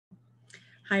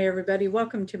Hi, everybody.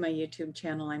 Welcome to my YouTube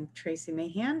channel. I'm Tracie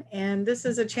Mahan, and this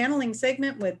is a channeling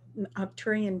segment with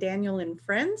Arcturian Daniel and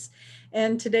friends.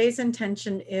 And today's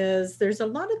intention is there's a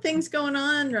lot of things going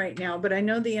on right now, but I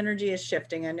know the energy is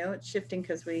shifting. I know it's shifting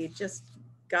because we just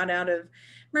got out of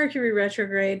Mercury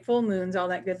retrograde, full moons, all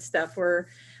that good stuff. We're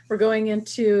going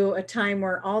into a time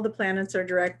where all the planets are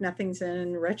direct, nothing's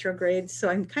in retrograde. So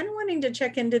I'm kind of wanting to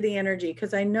check into the energy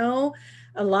because I know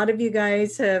a lot of you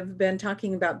guys have been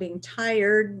talking about being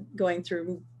tired, going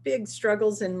through big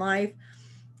struggles in life,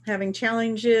 having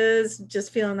challenges,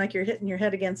 just feeling like you're hitting your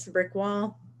head against the brick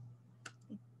wall.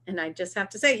 And I just have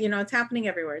to say, you know, it's happening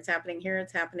everywhere. It's happening here,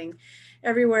 it's happening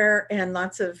everywhere, and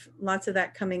lots of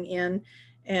that coming in,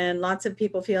 and lots of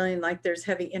people feeling like there's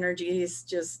heavy energies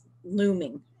just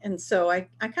looming. And so I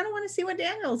kind of want to see what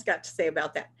Daniel's got to say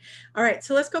about that. All right,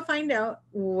 so let's go find out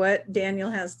what Daniel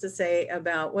has to say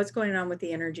about what's going on with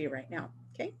the energy right now.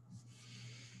 Okay.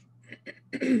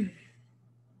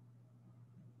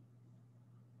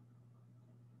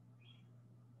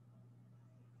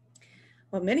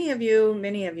 Well, many of you have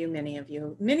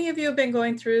been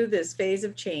going through this phase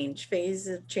of change.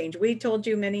 We told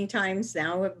you many times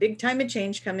now, a big time of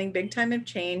change coming, big time of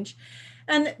change.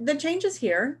 And the change is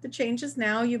here. The change is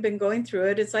now. You've been going through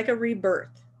it. It's like a rebirth.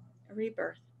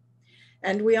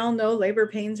 And we all know labor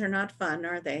pains are not fun,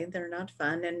 are they? They're not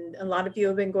fun. And a lot of you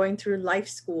have been going through life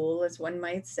school, as one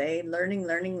might say,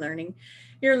 learning.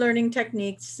 You're learning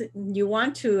techniques. You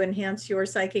want to enhance your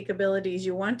psychic abilities.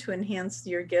 You want to enhance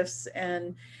your gifts.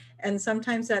 And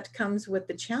sometimes that comes with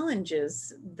the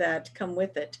challenges that come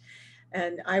with it.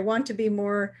 And I want to be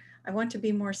more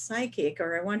psychic,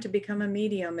 or I want to become a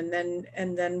medium.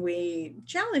 And then we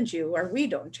challenge you, or we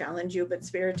don't challenge you, but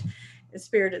spirit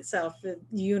itself, the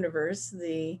universe,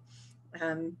 the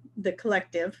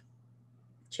collective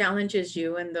challenges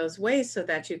you in those ways so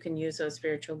that you can use those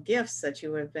spiritual gifts that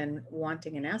you have been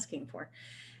wanting and asking for.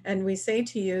 And we say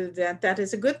to you that that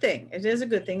is a good thing. It is a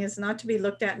good thing. It's not to be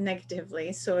looked at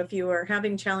negatively. So if you are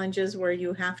having challenges where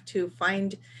you have to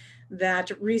find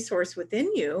that resource within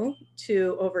you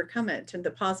to overcome it, and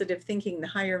the positive thinking, the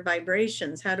higher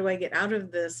vibrations, how do I get out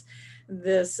of this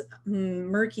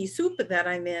murky soup that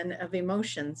I'm in of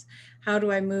emotions? How do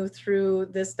I move through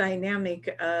this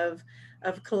dynamic of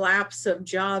collapse of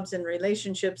jobs and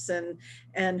relationships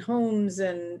and homes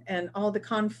and all the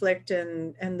conflict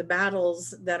and the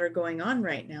battles that are going on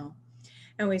right now?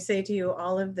 And we say to you,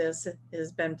 all of this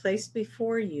has been placed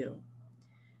before you.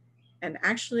 And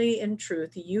actually, in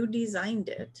truth, you designed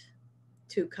it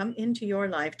to come into your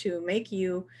life to make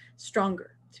you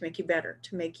stronger, to make you better,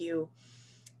 to make you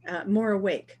more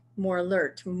awake, more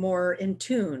alert, more in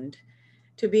tuned,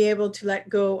 to be able to let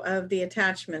go of the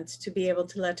attachments, to be able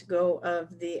to let go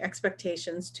of the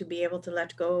expectations, to be able to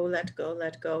let go,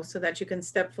 so that you can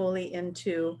step fully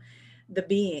into the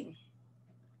being.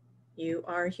 You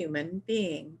are a human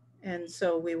being. And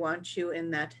so we want you in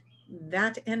that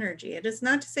energy. It is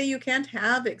not to say you can't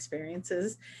have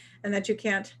experiences and that you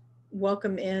can't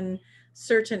welcome in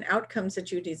certain outcomes that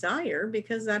you desire,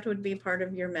 because that would be part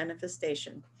of your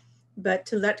manifestation. But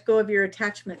to let go of your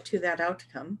attachment to that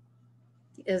outcome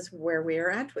is where we are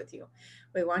at with you.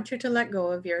 We want you to let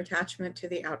go of your attachment to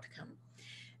the outcome.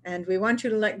 And we want you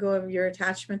to let go of your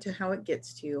attachment to how it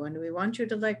gets to you. And we want you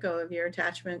to let go of your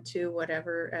attachment to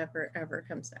whatever ever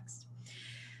comes next.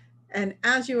 And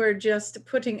as you are just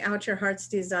putting out your heart's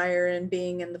desire and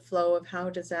being in the flow of how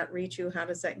does that reach you, how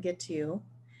does that get to you,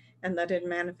 and let it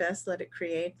manifest, let it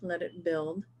create, let it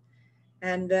build.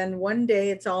 And then one day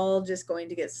it's all just going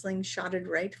to get slingshotted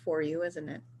right for you, isn't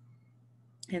it?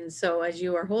 And so as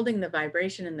you are holding the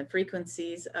vibration and the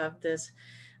frequencies of this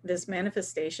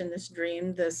manifestation, this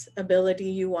dream, this ability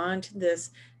you want,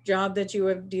 this job that you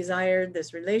have desired,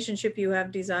 this relationship you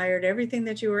have desired, everything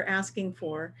that you were asking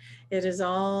for, it is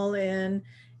all in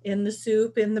the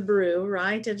soup, in the brew,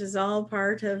 right? It is all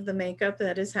part of the makeup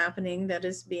that is happening, that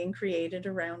is being created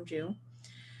around you.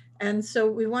 And so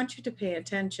we want you to pay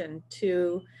attention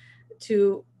to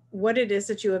what it is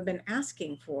that you have been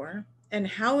asking for, and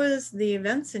how is the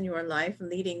events in your life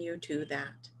leading you to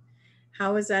that?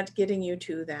 How is that getting you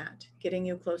to that, getting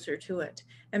you closer to it?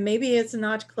 And maybe it's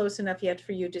not close enough yet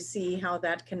for you to see how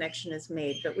that connection is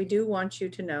made, but we do want you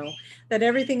to know that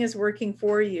everything is working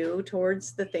for you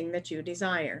towards the thing that you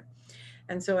desire.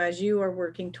 And so as you are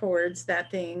working towards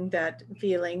that thing, that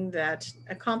feeling, that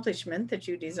accomplishment that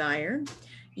you desire,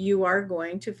 you are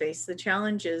going to face the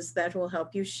challenges that will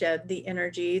help you shed the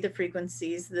energy, the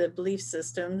frequencies, the belief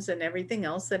systems, and everything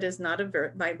else that is not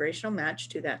a vibrational match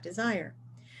to that desire.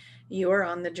 You are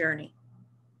on the journey.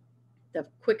 The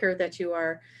quicker that you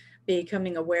are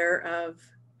becoming aware of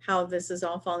how this is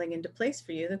all falling into place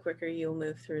for you, the quicker you'll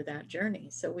move through that journey.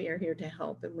 So we are here to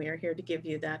help, and we are here to give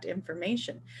you that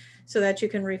information so that you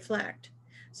can reflect,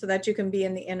 so that you can be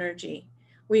in the energy.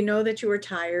 We know that you are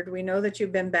tired. We know that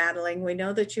you've been battling. We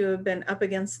know that you have been up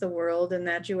against the world, and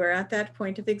that you are at that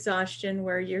point of exhaustion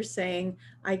where you're saying,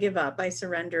 I give up, I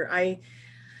surrender,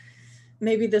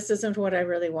 maybe this isn't what I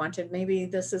really wanted. Maybe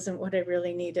this isn't what I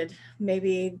really needed.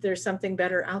 Maybe there's something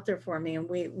better out there for me. And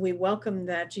we welcome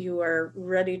that you are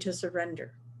ready to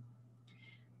surrender.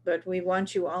 But we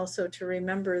want you also to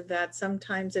remember that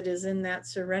sometimes it is in that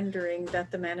surrendering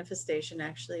that the manifestation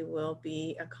actually will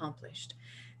be accomplished.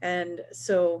 And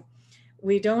so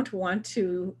we don't want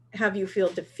to have you feel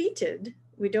defeated.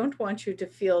 We don't want you to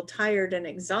feel tired and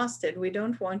exhausted. We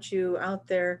don't want you out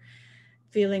there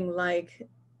feeling like,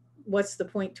 what's the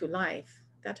point to life?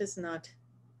 That is not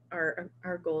our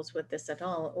goals with this at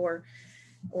all, or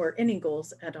any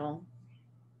goals at all.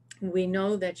 We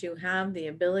know that you have the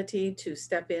ability to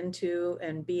step into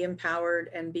and be empowered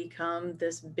and become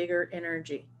this bigger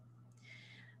energy,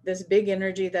 this big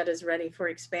energy that is ready for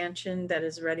expansion, that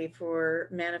is ready for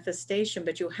manifestation.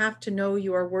 But you have to know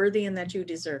you are worthy and that you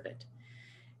deserve it.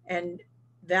 And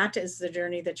that is the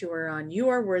journey that you are on. You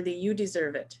are worthy, you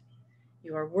deserve it.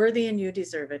 You are worthy and you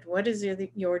deserve it. What is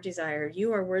your desire?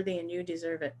 You are worthy and you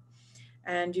deserve it.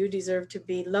 And you deserve to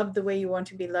be loved the way you want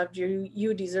to be loved.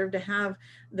 You deserve to have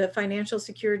the financial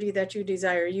security that you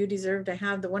desire. You deserve to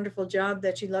have the wonderful job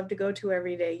that you love to go to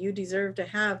every day. You deserve to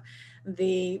have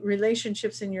the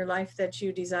relationships in your life that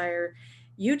you desire.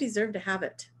 You deserve to have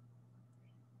it.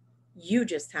 You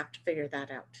just have to figure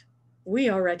that out. We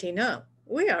already know.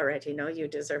 We already know you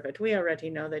deserve it. We already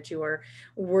know that you are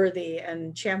worthy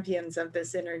and champions of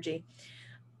this energy.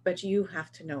 But you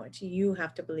have to know it. You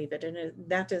have to believe it. And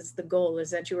that is the goal, is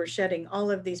that you are shedding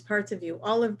all of these parts of you,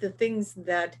 all of the things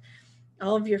that,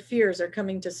 all of your fears are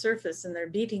coming to surface, and they're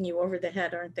beating you over the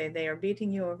head, aren't they? They are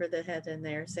beating you over the head, and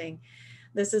they're saying,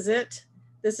 this is it.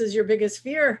 This is your biggest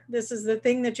fear. This is the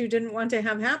thing that you didn't want to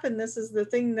have happen. This is the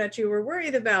thing that you were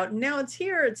worried about. Now it's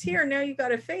here. It's here. Now you got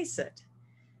to face it.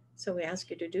 So we ask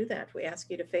you to do that. We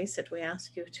ask you to face it. We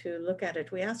ask you to look at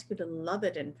it. We ask you to love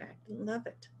it, in fact. Love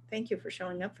it. Thank you for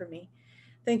showing up for me.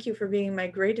 Thank you for being my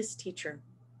greatest teacher.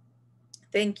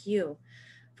 Thank you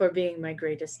for being my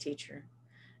greatest teacher.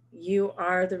 You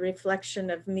are the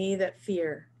reflection of me that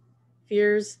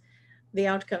fears the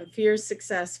outcome, fears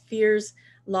success, fears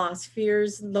loss,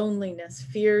 fears loneliness,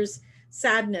 fears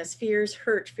sadness, fears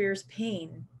hurt, fears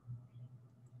pain.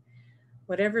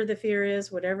 Whatever the fear is,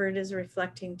 whatever it is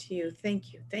reflecting to you,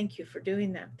 thank you. Thank you for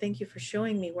doing that. Thank you for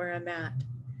showing me where I'm at.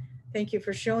 Thank you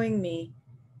for showing me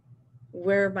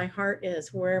where my heart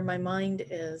is, where my mind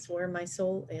is, where my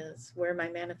soul is, where my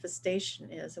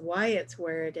manifestation is, why it's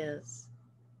where it is.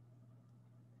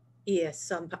 Shift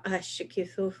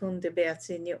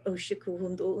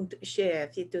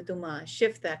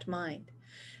that mind.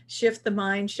 Shift the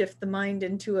mind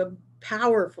into a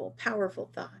powerful,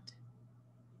 powerful thought.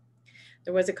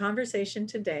 There was a conversation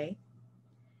today,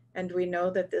 and we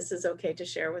know that this is okay to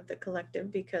share with the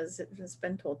collective because it has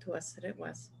been told to us that it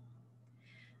was.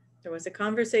 There was a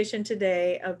conversation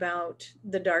today about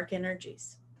the dark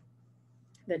energies,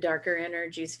 the darker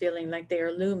energies feeling like they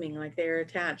are looming, like they are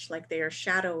attached, like they are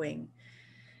shadowing.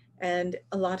 And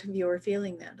a lot of you are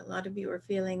feeling that. A lot of you are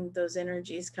feeling those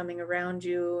energies coming around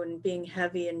you and being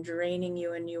heavy and draining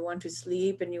you, and you want to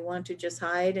sleep and you want to just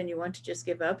hide and you want to just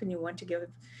give up and you want to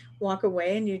walk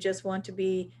away and you just want to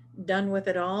be done with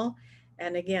it all.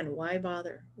 And again, why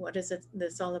bother? What is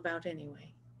this all about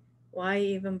anyway? Why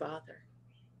even bother?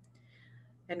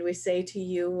 And we say to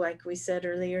you, like we said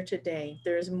earlier today,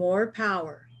 there's more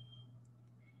power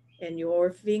in your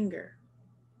finger,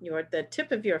 the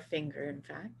tip of your finger, in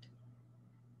fact.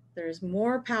 There's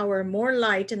more power, more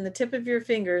light in the tip of your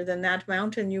finger than that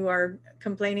mountain you are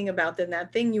complaining about, than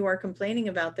that thing you are complaining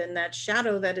about, than that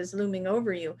shadow that is looming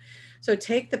over you. So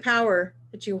take the power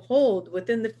that you hold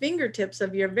within the fingertips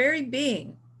of your very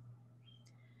being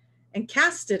and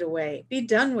cast it away. Be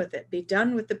done with it. Be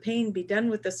done with the pain. Be done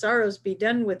with the sorrows. Be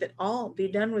done with it all. Be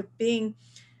done with being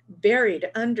buried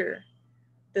under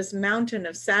this mountain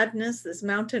of sadness, this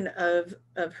mountain of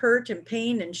hurt and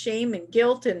pain and shame and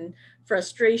guilt and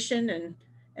frustration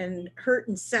and hurt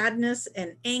and sadness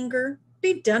and anger.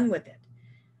 Be done with it.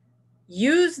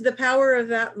 Use the power of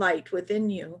that light within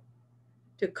you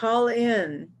to call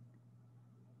in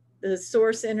the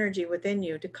source energy within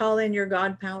you, to call in your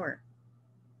God power.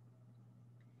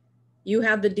 You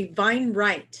have the divine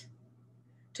right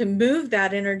to move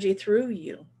that energy through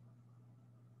you.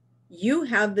 You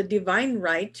have the divine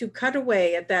right to cut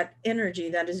away at that energy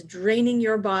that is draining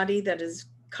your body, that is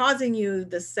causing you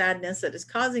the sadness, that is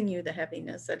causing you the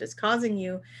heaviness, that is causing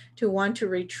you to want to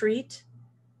retreat,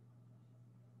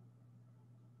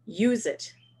 use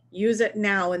it. Use it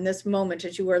now in this moment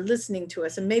as you are listening to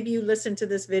us. And maybe you listened to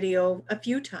this video a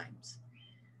few times.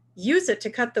 Use it to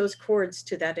cut those cords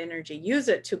to that energy. Use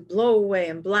it to blow away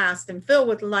and blast and fill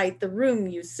with light the room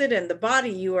you sit in, the body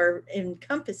you are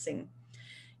encompassing.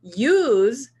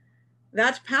 Use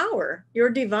that power, your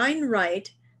divine right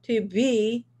to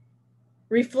be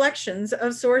reflections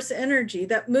of source energy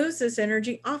that moves this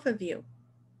energy off of you.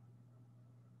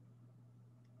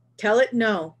 Tell it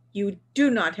no, you do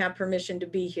not have permission to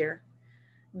be here.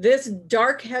 This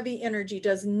dark, heavy energy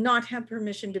does not have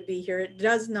permission to be here. It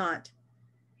does not.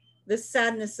 The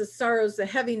sadness, the sorrows, the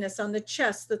heaviness on the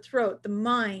chest, the throat, the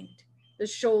mind, the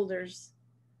shoulders,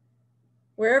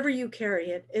 wherever you carry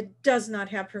it, it does not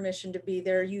have permission to be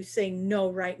there. You say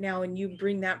no right now, and you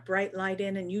bring that bright light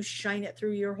in, and you shine it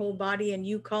through your whole body, and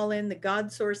you call in the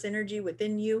God source energy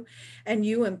within you, and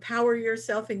you empower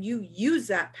yourself, and you use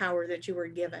that power that you were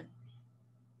given.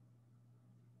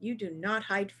 You do not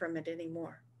hide from it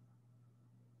anymore.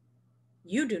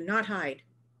 You do not hide.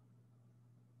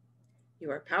 You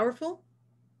are powerful.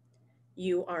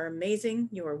 You are amazing.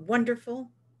 You are wonderful.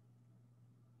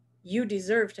 You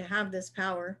deserve to have this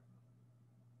power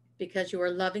because you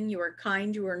are loving, you are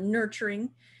kind, you are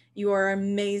nurturing, you are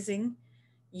amazing.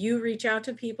 You reach out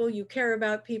to people, you care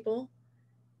about people.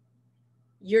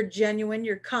 You're genuine,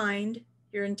 you're kind,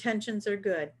 your intentions are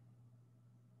good.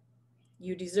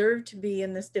 You deserve to be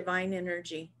in this divine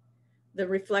energy, the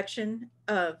reflection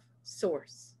of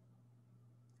Source.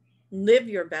 Live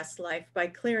your best life by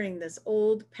clearing this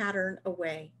old pattern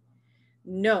away.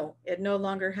 No, it no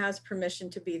longer has permission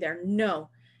to be there. No,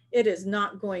 it is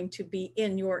not going to be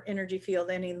in your energy field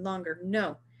any longer.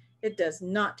 No, it does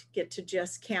not get to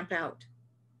just camp out.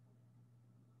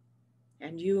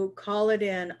 And you call it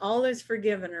in. All is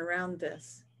forgiven around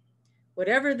this.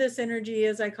 Whatever this energy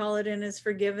is, I call it in as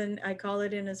forgiven. I call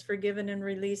it in as forgiven and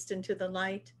released into the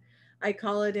light. I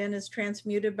call it in as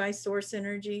transmuted by source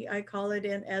energy. I call it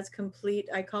in as complete.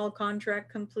 I call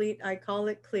contract complete. I call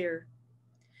it clear.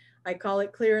 I call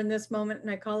it clear in this moment,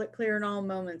 and I call it clear in all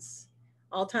moments.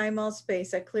 All time, all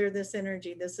space, I clear this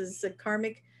energy. This is a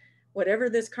karmic, whatever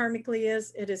this karmically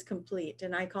is, it is complete.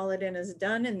 And I call it in as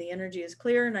done, and the energy is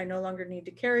clear, and I no longer need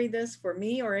to carry this for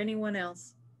me or anyone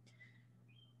else.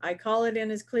 I call it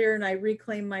in as clear, and I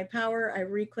reclaim my power. I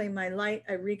reclaim my light.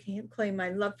 I reclaim my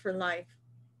love for life.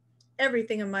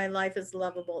 Everything in my life is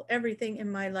lovable. Everything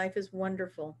in my life is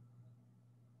wonderful.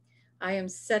 I am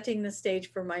setting the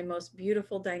stage for my most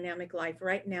beautiful dynamic life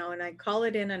right now, and I call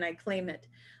it in and I claim it.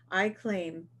 I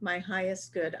claim my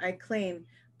highest good. I claim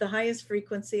the highest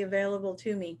frequency available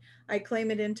to me. I claim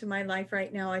it into my life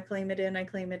right now. I claim it in, I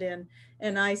claim it in,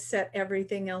 and I set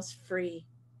everything else free.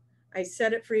 I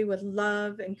set it free with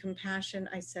love and compassion.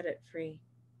 I set it free.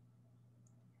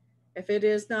 If it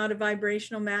is not a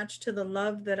vibrational match to the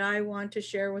love that I want to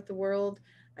share with the world,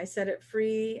 I set it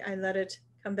free. I let it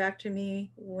come back to me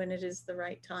when it is the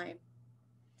right time.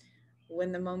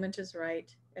 When the moment is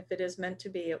right, if it is meant to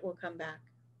be, it will come back.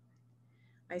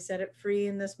 I set it free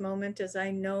in this moment as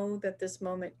I know that this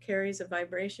moment carries a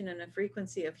vibration and a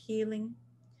frequency of healing.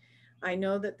 I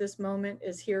know that this moment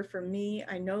is here for me.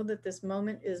 I know that this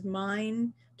moment is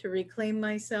mine to reclaim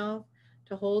myself,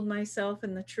 to hold myself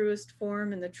in the truest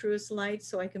form, in the truest light,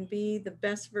 so I can be the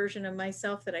best version of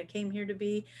myself that I came here to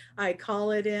be. I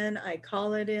call it in, I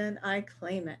call it in, I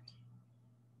claim it.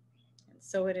 And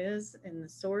so it is in the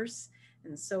source,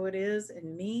 and so it is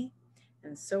in me,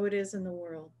 and so it is in the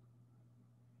world.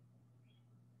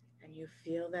 And you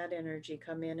feel that energy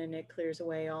come in, and it clears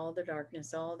away all the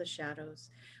darkness, all the shadows.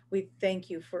 We thank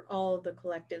you for all of the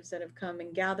collectives that have come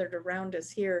and gathered around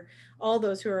us here, all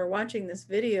those who are watching this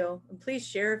video, and please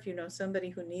share if you know somebody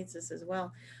who needs this as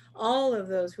well. All of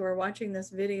those who are watching this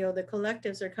video, the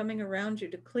collectives are coming around you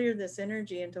to clear this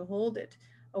energy and to hold it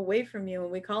away from you.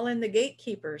 And we call in the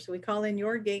gatekeepers. We call in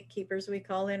your gatekeepers. We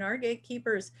call in our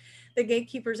gatekeepers. The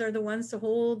gatekeepers are the ones to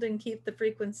hold and keep the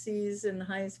frequencies in the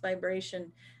highest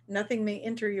vibration. Nothing may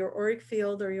enter your auric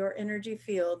field or your energy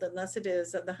field unless it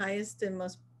is of the highest and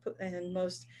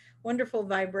most wonderful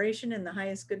vibration and the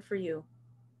highest good for you.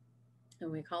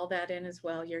 And we call that in as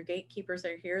well. Your gatekeepers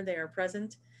are here. They are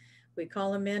present. We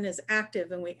call them in as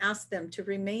active, and we ask them to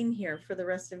remain here for the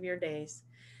rest of your days.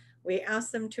 We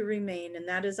ask them to remain, and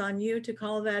that is on you to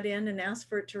call that in and ask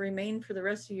for it to remain for the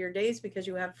rest of your days, because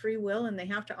you have free will and they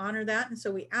have to honor that. And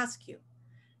so we ask you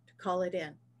to call it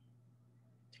in,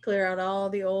 to clear out all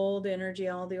the old energy,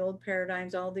 all the old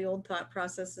paradigms, all the old thought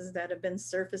processes that have been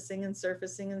surfacing and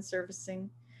surfacing and surfacing.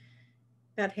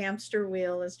 That hamster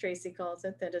wheel, as Tracie calls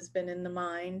it, that has been in the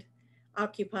mind,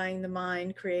 occupying the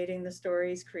mind, creating the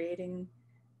stories, creating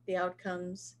the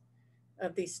outcomes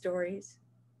of these stories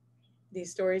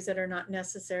that are not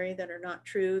necessary, that are not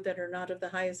true, that are not of the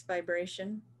highest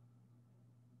vibration.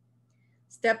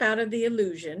 Step out of the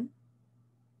illusion.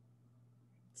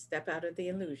 Step out of the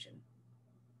illusion.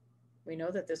 We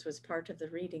know that this was part of the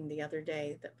reading the other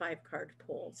day, the 5-card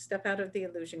pull. Step out of the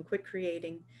illusion, quit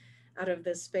creating out of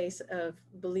this space of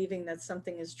believing that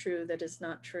something is true that is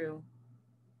not true.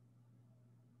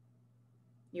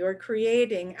 You're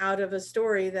creating out of a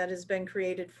story that has been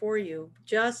created for you.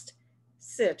 Just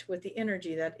sit with the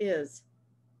energy that is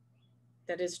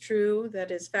true, that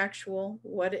is factual,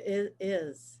 what it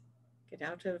is. Get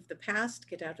out of the past,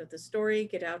 get out of the story,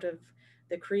 get out of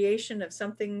the creation of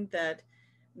something that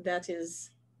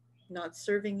is not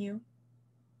serving you.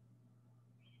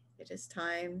 It is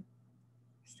time.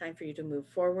 It's time for you to move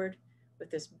forward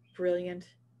with this brilliant,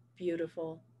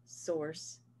 beautiful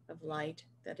source of light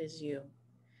that is you.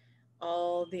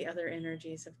 All the other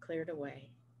energies have cleared away.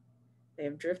 They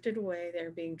have drifted away.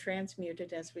 They're being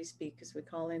transmuted as we speak, as we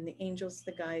call in the angels,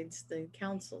 the guides, the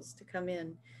councils to come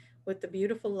in with the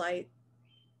beautiful light.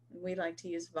 We like to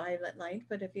use violet light,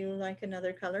 but if you like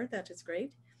another color, that is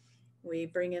great. We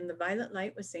bring in the violet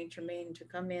light with Saint Germain to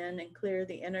come in and clear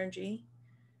the energy,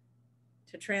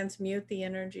 to transmute the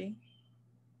energy.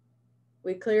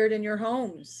 We clear it in your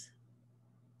homes.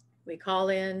 We call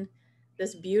in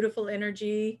this beautiful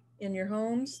energy in your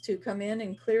homes to come in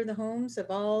and clear the homes of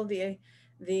all the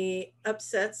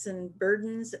upsets and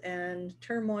burdens and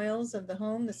turmoils of the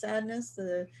home, the sadness,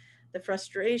 the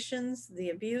frustrations, the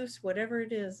abuse, whatever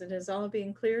it is all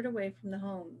being cleared away from the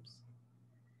homes.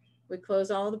 We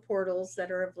close all the portals that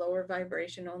are of lower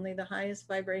vibration. Only the highest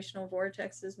vibrational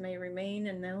vortexes may remain,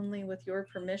 and only with your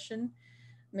permission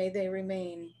may they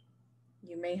remain.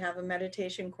 You may have a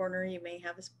meditation corner, you may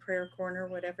have a prayer corner,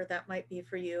 whatever that might be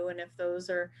for you. And if those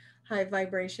are high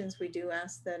vibrations, we do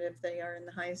ask that if they are in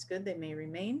the highest good, they may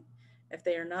remain. If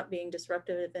they are not being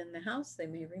disruptive in the house, they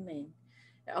may remain.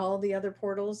 All the other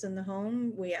portals in the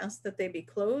home, we ask that they be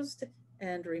closed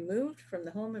and removed from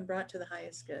the home and brought to the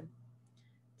highest good,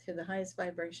 to the highest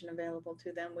vibration available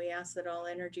to them. We ask that all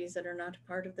energies that are not a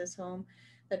part of this home,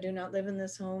 that do not live in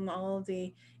this home, all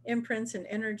the imprints and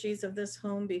energies of this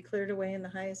home be cleared away in the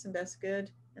highest and best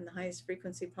good and the highest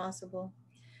frequency possible.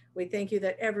 We thank you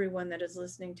that everyone that is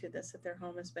listening to this, that their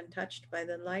home has been touched by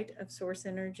the light of source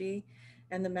energy,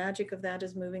 and the magic of that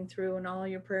is moving through, and all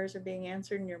your prayers are being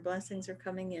answered and your blessings are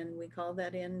coming in. We call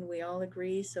that in. We all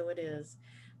agree, so it is.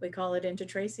 We call it into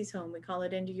Tracie's home. We call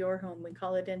it into your home. We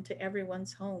call it into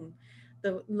everyone's home.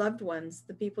 The loved ones,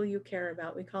 the people you care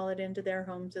about, we call it into their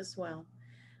homes as well.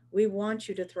 We want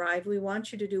you to thrive. We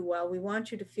want you to do well. We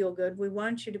want you to feel good. We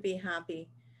want you to be happy.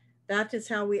 That is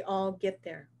how we all get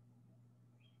there.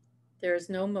 There is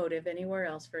no motive anywhere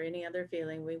else for any other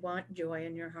feeling. We want joy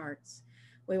in your hearts.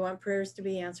 We want prayers to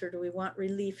be answered. We want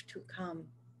relief to come.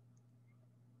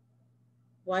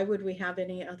 Why would we have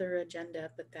any other agenda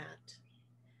but that?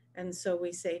 And so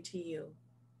we say to you,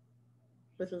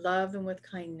 with love and with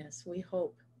kindness, we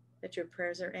hope that your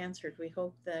prayers are answered. We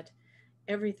hope that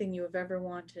everything you have ever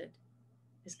wanted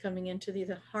is coming into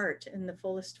the heart in the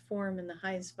fullest form, in the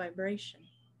highest vibration.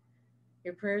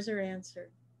 Your prayers are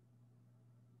answered.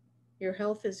 Your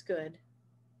health is good.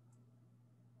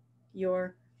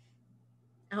 Your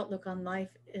outlook on life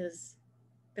is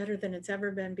better than it's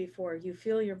ever been before. You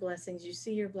feel your blessings, you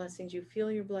see your blessings, you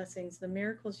feel your blessings. The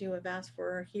miracles you have asked for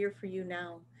are here for you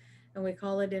now. And we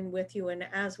call it in with you. And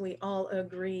as we all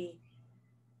agree,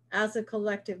 as a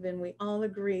collective, and we all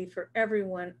agree for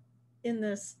everyone in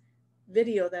this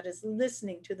video that is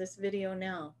listening to this video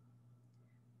now,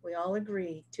 we all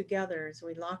agree together as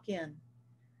we lock in.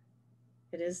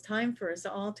 It is time for us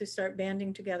all to start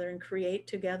banding together and create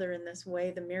together in this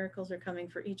way. The miracles are coming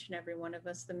for each and every one of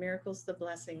us. The miracles, the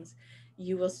blessings.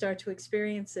 You will start to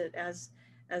experience it as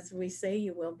we say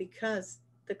you will, because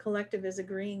the collective is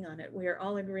agreeing on it. We are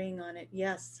all agreeing on it.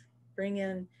 Yes, bring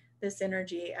in this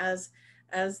energy as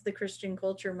the Christian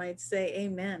culture might say,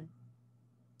 amen.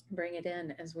 Bring it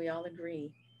in as we all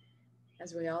agree.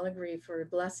 As we all agree for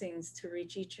blessings to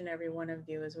reach each and every one of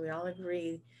you, as we all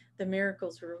agree the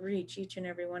miracles will reach each and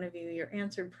every one of you. Your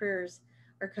answered prayers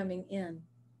are coming in.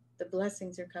 The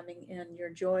blessings are coming in. Your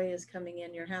joy is coming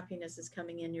in. Your happiness is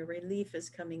coming in. Your relief is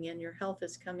coming in. Your health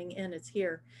is coming in. It's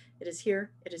here. It is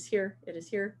here. It is here. It is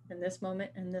here in this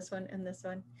moment, and this one, and this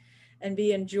one. And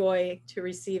be in joy to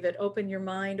receive it. Open your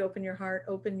mind, open your heart,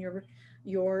 open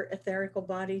your etherical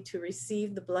body to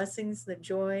receive the blessings, the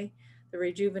joy, the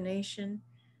rejuvenation.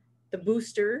 the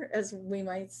booster, as we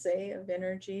might say, of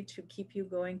energy to keep you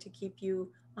going, to keep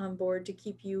you on board, to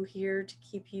keep you here, to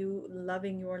keep you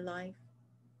loving your life,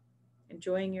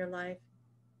 life,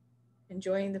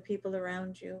 enjoying the people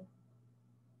around you.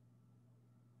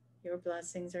 Your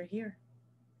blessings are here.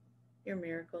 Your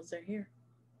miracles are here.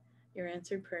 Your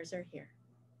answered prayers are here.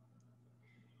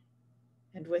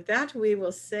 And with that, we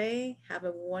will say, have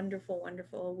a wonderful,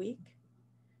 wonderful week.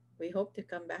 We hope to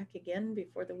come back again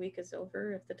before the week is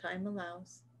over, if the time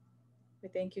allows. We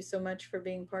thank you so much for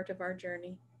being part of our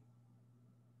journey.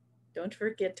 Don't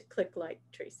forget to click like,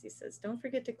 Tracie says. Don't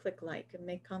forget to click like and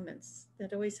make comments.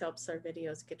 That always helps our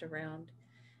videos get around.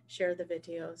 Share the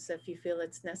videos if you feel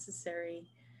it's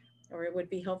necessary or it would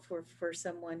be helpful for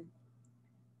someone.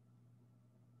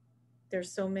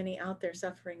 There's so many out there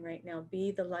suffering right now.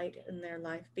 Be the light in their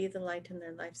life. Be the light in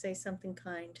their life. Say something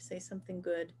kind. Say something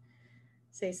good.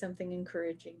 Say something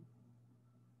encouraging.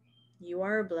 You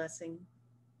are a blessing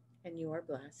and you are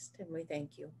blessed, and we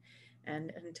thank you.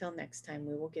 And until next time,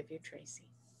 we will give you Tracie.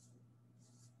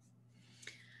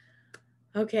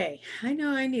 Okay, I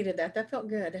know I needed that. That felt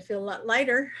good. I feel a lot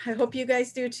lighter. I hope you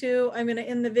guys do too. I'm going to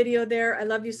end the video there. I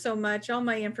love you so much. All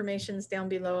my information is down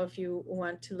below if you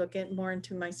want to look at more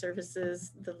into my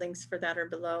services. The links for that are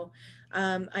below.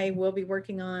 I will be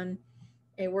working on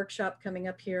a workshop coming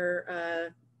up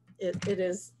here. It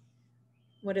is,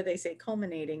 what do they say,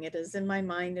 culminating. It is in my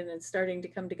mind and it's starting to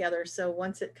come together. So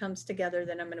once it comes together,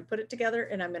 then I'm going to put it together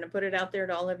and I'm going to put it out there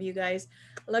to all of you guys.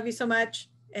 I love you so much,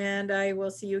 and I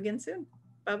will see you again soon.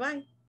 Bye-bye.